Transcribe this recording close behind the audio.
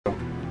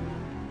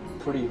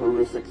pretty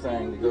horrific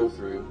thing to go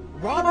through.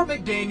 Robert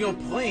McDaniel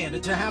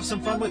planned to have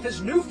some fun with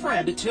his new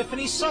friend,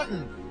 Tiffany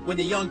Sutton, when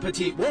the young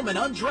petite woman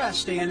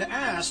undressed and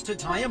asked to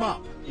tie him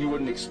up. You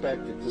wouldn't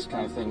expect that this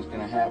kind of thing's going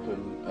to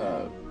happen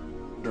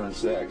during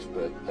sex,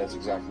 but that's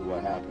exactly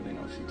what happened. You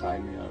know, she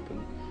tied me up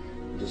and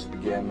just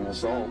began an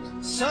assault.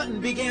 Sutton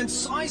began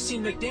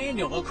slicing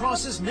McDaniel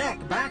across his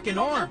neck, back, and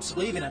arms,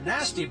 leaving a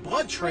nasty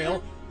blood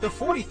trail. The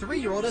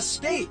 43-year-old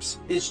escapes,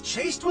 is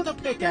chased with a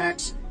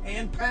pickaxe,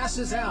 and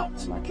passes out.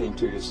 And I came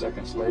to just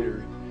seconds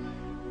later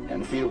in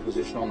the fetal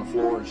position on the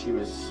floor, and she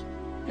was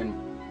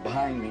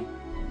behind me,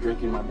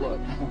 drinking my blood.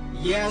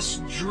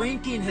 Yes,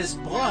 drinking his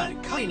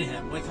blood, cutting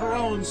him with her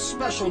own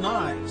special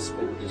knives.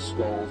 They were just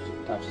skulls,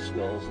 different types of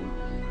skulls,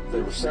 and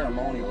they were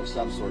ceremonial of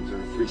some sort. There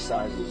were 3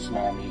 sizes,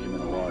 small, medium,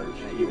 and a large.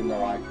 And even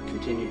though I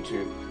continued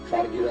to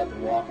try to get up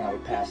and walk, and I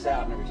would pass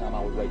out, and every time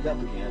I would wake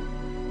up again,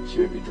 she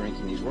would be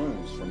drinking these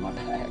wounds from my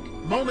back.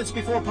 Moments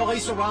before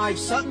police arrive,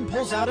 Sutton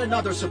pulls out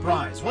another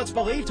surprise, what's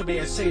believed to be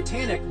a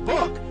satanic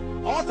book,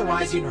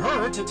 authorizing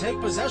her to take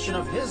possession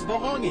of his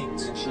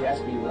belongings. And she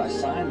asked me would I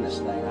sign this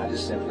thing, I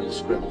just simply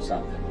scribbled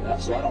something.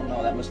 So I don't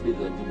know, that must be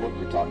the book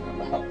you're talking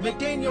about.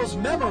 McDaniel's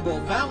memorable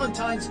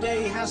Valentine's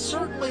Day has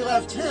certainly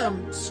left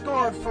him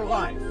scarred for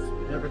life.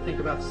 You never think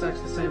about sex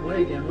the same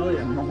way again, will you?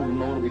 No one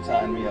will be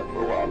tying me up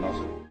for a while, no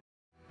sir.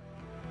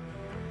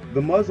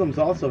 The Muslims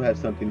also have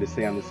something to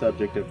say on the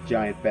subject of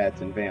giant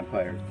bats and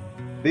vampires.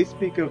 They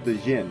speak of the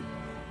jinn.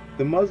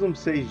 The Muslims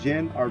say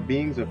jinn are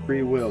beings of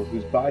free will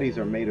whose bodies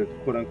are made of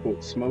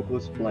quote-unquote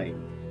smokeless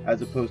flame,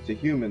 as opposed to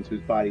humans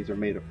whose bodies are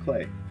made of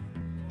clay.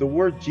 The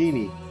word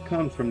genie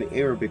comes from the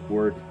Arabic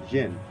word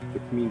jinn,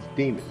 which means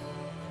demon.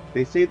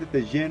 They say that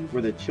the jinn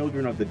were the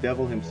children of the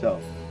devil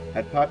himself,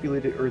 had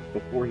populated earth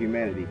before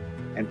humanity,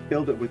 and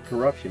filled it with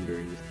corruption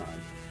during this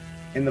time.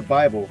 In the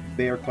Bible,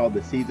 they are called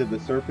the seeds of the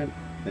serpent,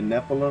 the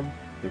Nephilim,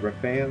 the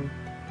Rephaim,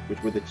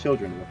 which were the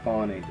children of the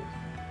fallen angels.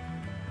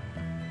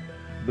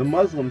 The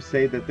Muslims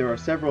say that there are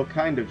several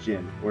kinds of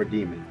jinn, or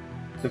demons.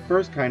 The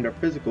first kind are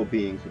physical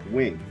beings with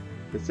wings.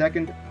 The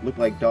second look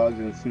like dogs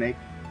and snakes.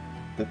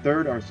 The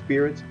third are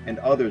spirits, and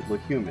others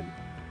look human.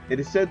 It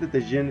is said that the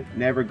jinn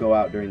never go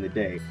out during the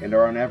day, and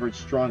are on average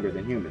stronger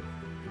than humans.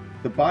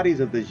 The bodies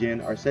of the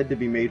jinn are said to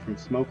be made from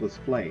smokeless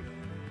flame.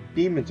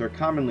 Demons are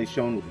commonly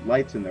shown with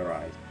lights in their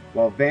eyes,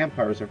 while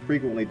vampires are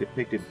frequently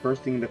depicted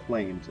bursting into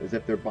flames as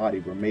if their body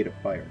were made of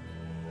fire.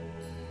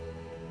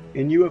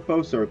 In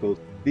UFO circles,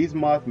 these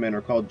Mothmen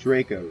are called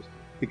Dracos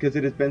because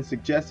it has been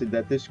suggested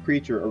that this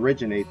creature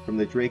originates from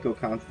the Draco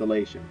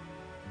constellation.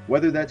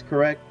 Whether that's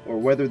correct or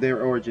whether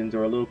their origins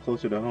are a little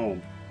closer to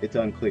home, it's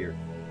unclear.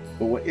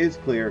 But what is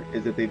clear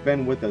is that they've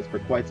been with us for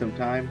quite some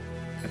time,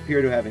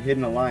 appear to have a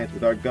hidden alliance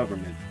with our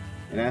government,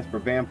 and as for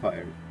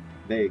vampires,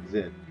 they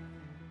exist.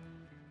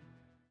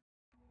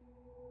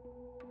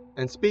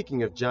 And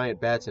speaking of giant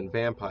bats and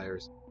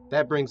vampires,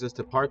 that brings us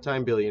to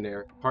part-time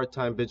billionaire,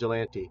 part-time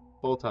vigilante,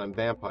 full-time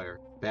vampire,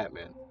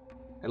 Batman.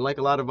 And like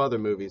a lot of other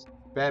movies,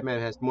 Batman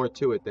has more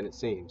to it than it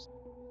seems.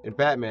 In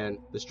Batman,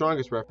 the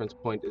strongest reference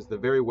point is the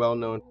very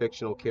well-known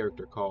fictional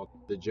character called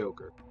the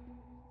Joker.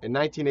 In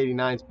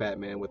 1989's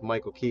Batman with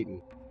Michael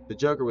Keaton, the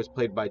Joker was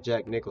played by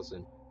Jack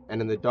Nicholson,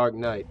 and in The Dark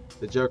Knight,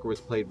 the Joker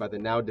was played by the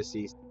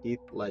now-deceased Heath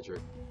Ledger.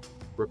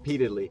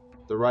 Repeatedly,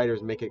 the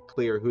writers make it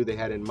clear who they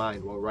had in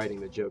mind while writing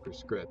the Joker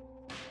script.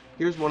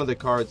 Here's one of the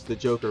cards the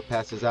Joker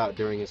passes out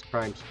during his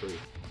crime spree.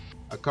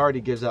 A card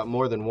he gives out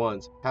more than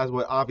once has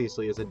what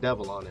obviously is a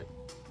devil on it.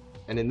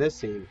 And in this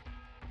scene,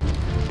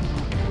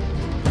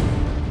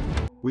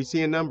 we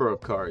see a number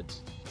of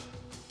cards.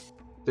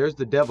 There's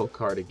the devil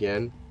card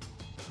again,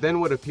 then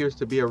what appears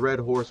to be a red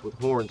horse with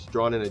horns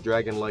drawn in a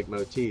dragon-like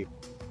motif,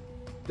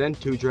 then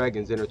 2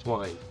 dragons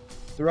intertwined.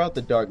 Throughout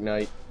The Dark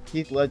Knight,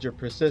 Heath Ledger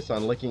persists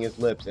on licking his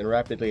lips and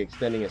rapidly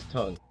extending his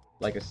tongue,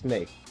 like a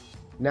snake.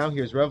 Now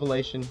here's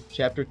Revelation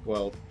chapter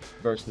 12,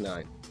 verse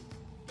 9.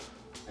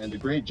 And the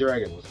great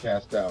dragon was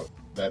cast out,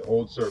 that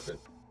old serpent,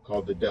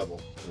 called the devil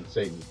and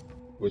Satan,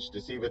 which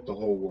deceiveth the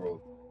whole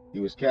world. He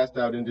was cast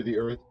out into the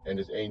earth, and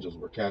his angels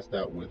were cast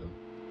out with him.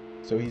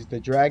 So he's the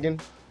dragon,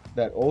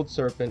 that old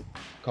serpent,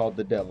 called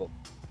the devil.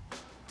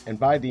 And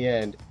by the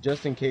end,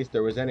 just in case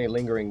there was any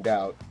lingering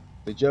doubt,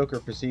 the Joker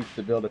proceeds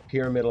to build a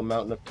pyramidal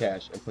mountain of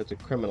cash and puts a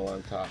criminal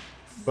on top.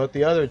 But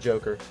the other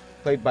Joker,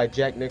 played by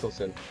Jack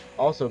Nicholson,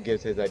 also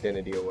gives his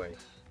identity away.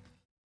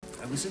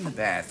 I was in the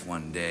bath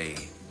one day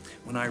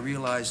when I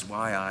realized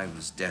why I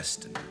was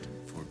destined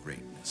for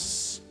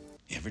greatness.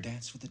 You ever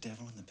dance with the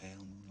devil in the pale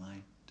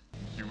moonlight?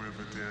 You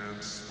ever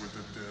dance with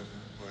the devil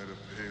by the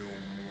pale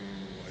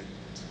moonlight?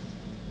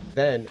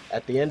 Then,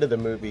 at the end of the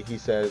movie, he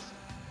says,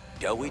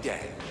 "Shall we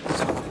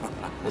dance?"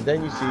 And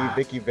then you see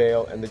Vicky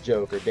Vale and the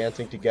Joker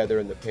dancing together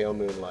in the pale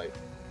moonlight.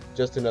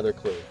 Just another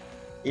clue.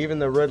 Even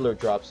the Riddler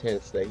drops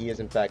hints that he is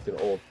in fact an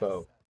old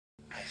foe.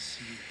 I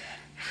see that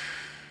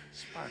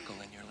sparkle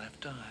in your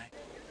left eye.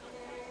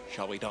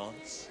 Shall we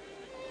dance?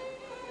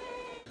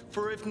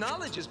 For if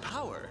knowledge is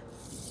power,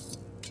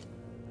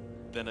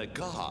 then a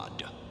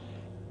god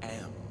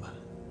am.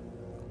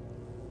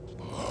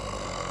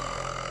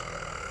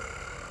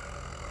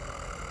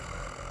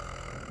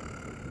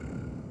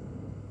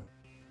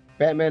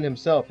 Batman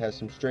himself has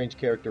some strange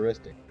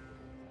characteristics.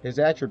 His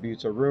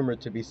attributes are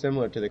rumored to be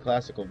similar to the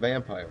classical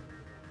vampire.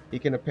 He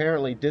can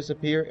apparently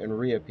disappear and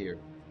reappear,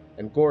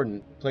 and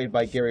Gordon, played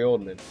by Gary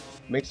Oldman,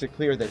 makes it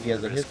clear that he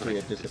has a history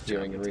of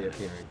disappearing and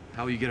reappearing.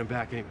 How will you get him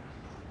back in?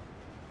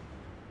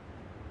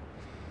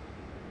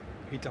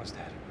 He does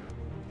that.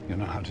 You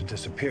know how to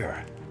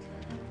disappear.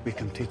 We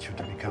can teach you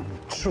to become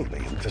truly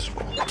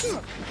invisible.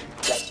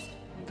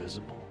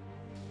 Invisible?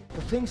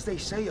 The things they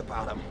say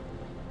about him.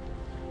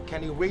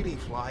 Can he really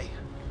fly?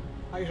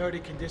 I heard he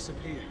can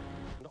disappear.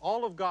 And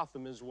all of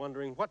Gotham is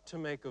wondering what to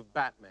make of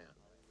Batman.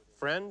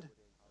 Friend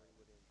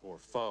or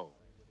foe?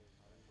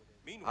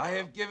 I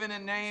have given a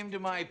name to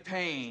my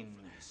pain,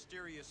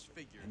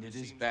 and it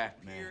is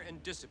Batman.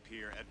 And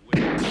disappear at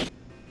will.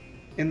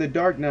 In The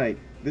Dark Knight,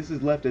 this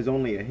is left as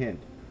only a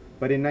hint,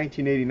 but in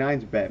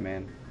 1989's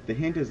Batman, the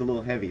hint is a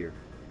little heavier.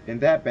 In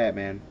that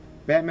Batman,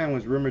 Batman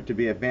was rumored to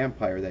be a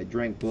vampire that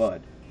drank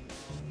blood.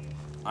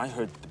 I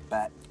heard the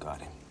bat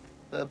got him.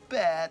 The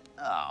bat?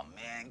 Oh,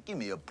 man, give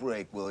me a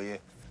break, will you?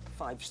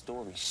 5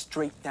 stories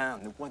straight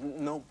down. There wasn't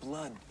no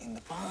blood in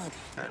the body.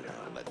 I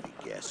know, let me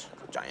guess.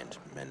 Giant,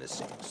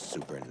 menacing,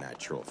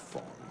 supernatural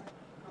form.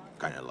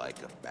 Kind of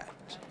like a bat.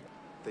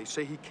 They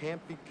say he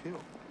can't be killed.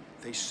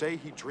 They say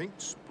he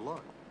drinks blood.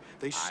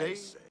 They say...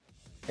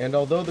 And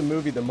although the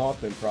movie The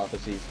Mothman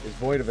Prophecies is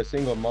void of a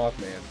single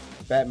Mothman,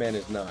 Batman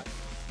is not.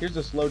 Here's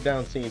a slowed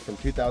down scene from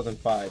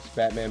 2005's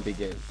Batman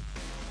Begins.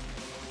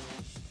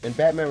 In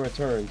Batman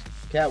Returns,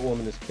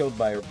 Catwoman is killed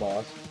by her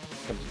boss,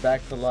 comes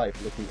back to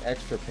life looking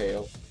extra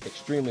pale,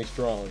 extremely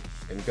strong,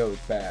 and goes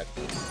bad.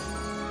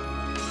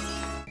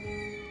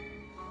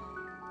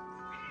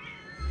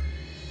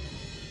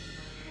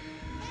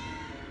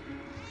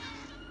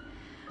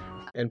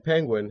 And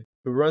Penguin,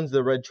 who runs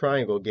the Red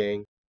Triangle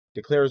gang,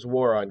 declares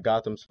war on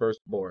Gotham's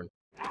firstborn.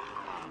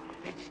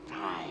 It's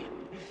time.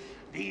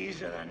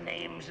 These are the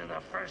names of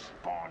the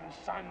firstborn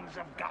sons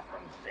of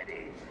Gotham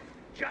City,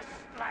 just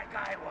like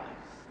I was.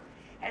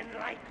 And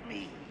like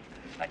me,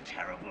 a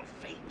terrible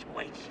fate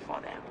waits for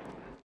them.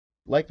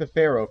 Like the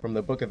Pharaoh from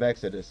the Book of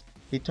Exodus,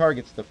 he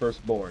targets the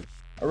firstborn,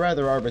 a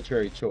rather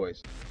arbitrary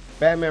choice.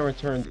 Batman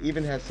Returns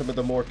even has some of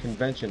the more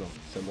conventional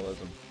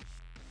symbolism.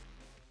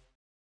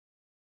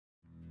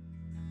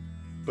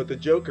 But the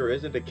Joker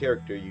isn't a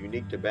character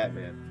unique to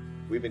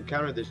Batman. We've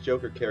encountered this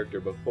Joker character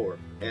before,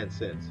 and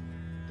since.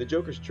 The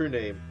Joker's true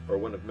name, or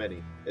one of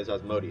many, is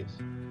Asmodeus.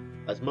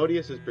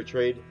 Asmodeus is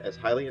portrayed as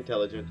highly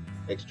intelligent,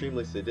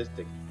 extremely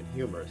sadistic, and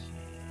humorous.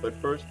 But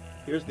first,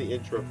 here's the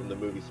intro from the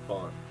movie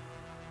Spawn.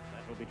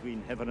 Battle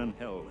between heaven and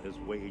hell is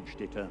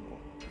waged eternal.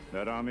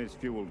 Their armies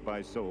fueled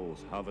by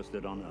souls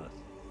harvested on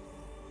Earth.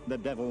 The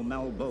devil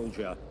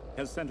Malbolgia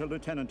has sent a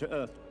lieutenant to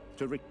Earth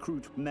to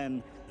recruit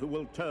men who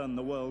will turn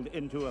the world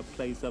into a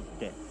place of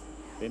death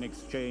in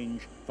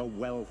exchange for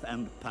wealth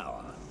and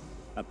power.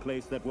 A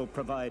place that will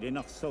provide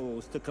enough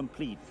souls to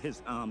complete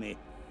his army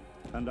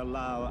and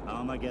allow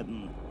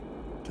Armageddon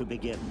to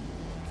begin.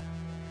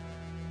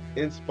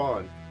 In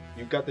Spawn,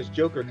 you've got this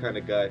Joker kind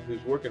of guy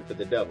who's working for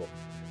the devil.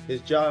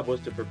 His job was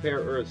to prepare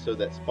Earth so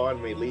that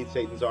Spawn may lead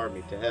Satan's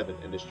army to heaven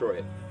and destroy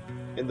it.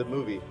 In the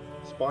movie,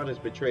 Spawn is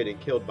betrayed and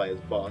killed by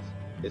his boss,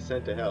 is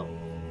sent to hell,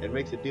 and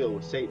makes a deal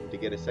with Satan to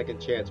get a second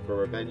chance for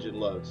revenge and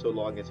love so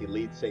long as he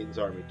leads Satan's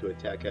army to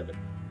attack heaven.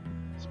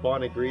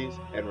 Spawn agrees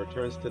and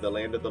returns to the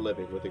land of the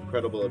living with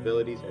incredible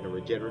abilities and a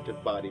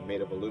regenerative body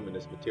made of a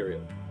luminous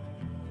material.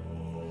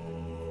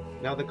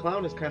 Now the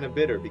clown is kind of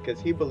bitter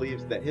because he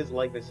believes that his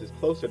likeness is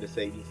closer to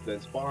Satan's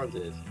than Spawn's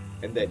is,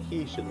 and that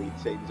he should lead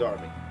Satan's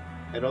army.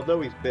 And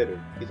although he's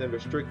bitter, he's under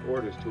strict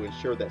orders to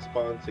ensure that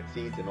Spawn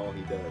succeeds in all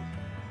he does.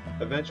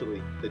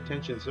 Eventually, the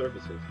tension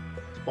surfaces.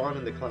 Spawn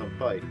and the clown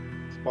fight,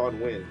 Spawn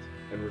wins,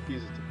 and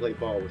refuses to play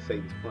ball with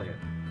Satan's plan,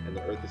 and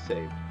the Earth is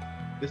saved.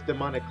 This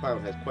demonic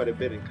clown has quite a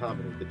bit in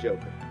common with the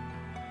Joker.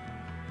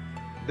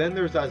 Then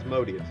there's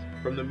Asmodeus,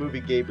 from the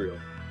movie Gabriel.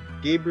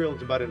 Gabriel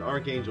is about an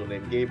archangel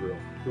named Gabriel,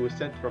 who was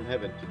sent from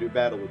heaven to do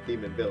battle with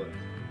demon villains.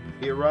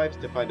 He arrives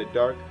to find a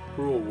dark,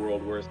 cruel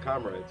world where his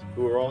comrades,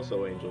 who are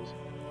also angels,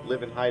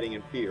 live in hiding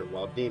and fear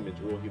while demons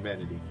rule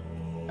humanity.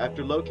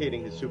 After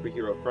locating his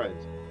superhero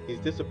friends, he's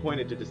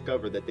disappointed to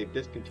discover that they've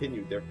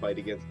discontinued their fight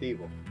against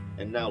evil,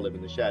 and now live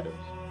in the shadows.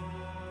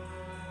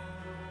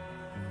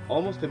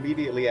 Almost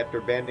immediately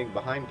after banding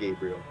behind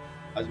Gabriel,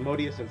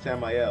 Asmodeus and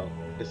Samael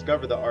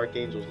discover the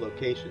Archangel's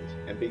locations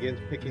and begins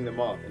picking them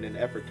off in an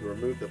effort to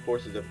remove the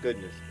forces of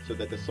goodness so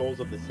that the souls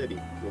of the city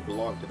will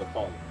belong to the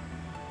fallen.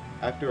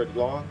 After a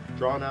long,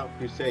 drawn-out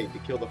crusade to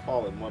kill the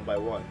fallen one by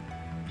one,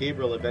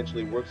 Gabriel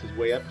eventually works his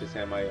way up to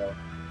Samael,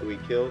 who he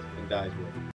kills and dies with.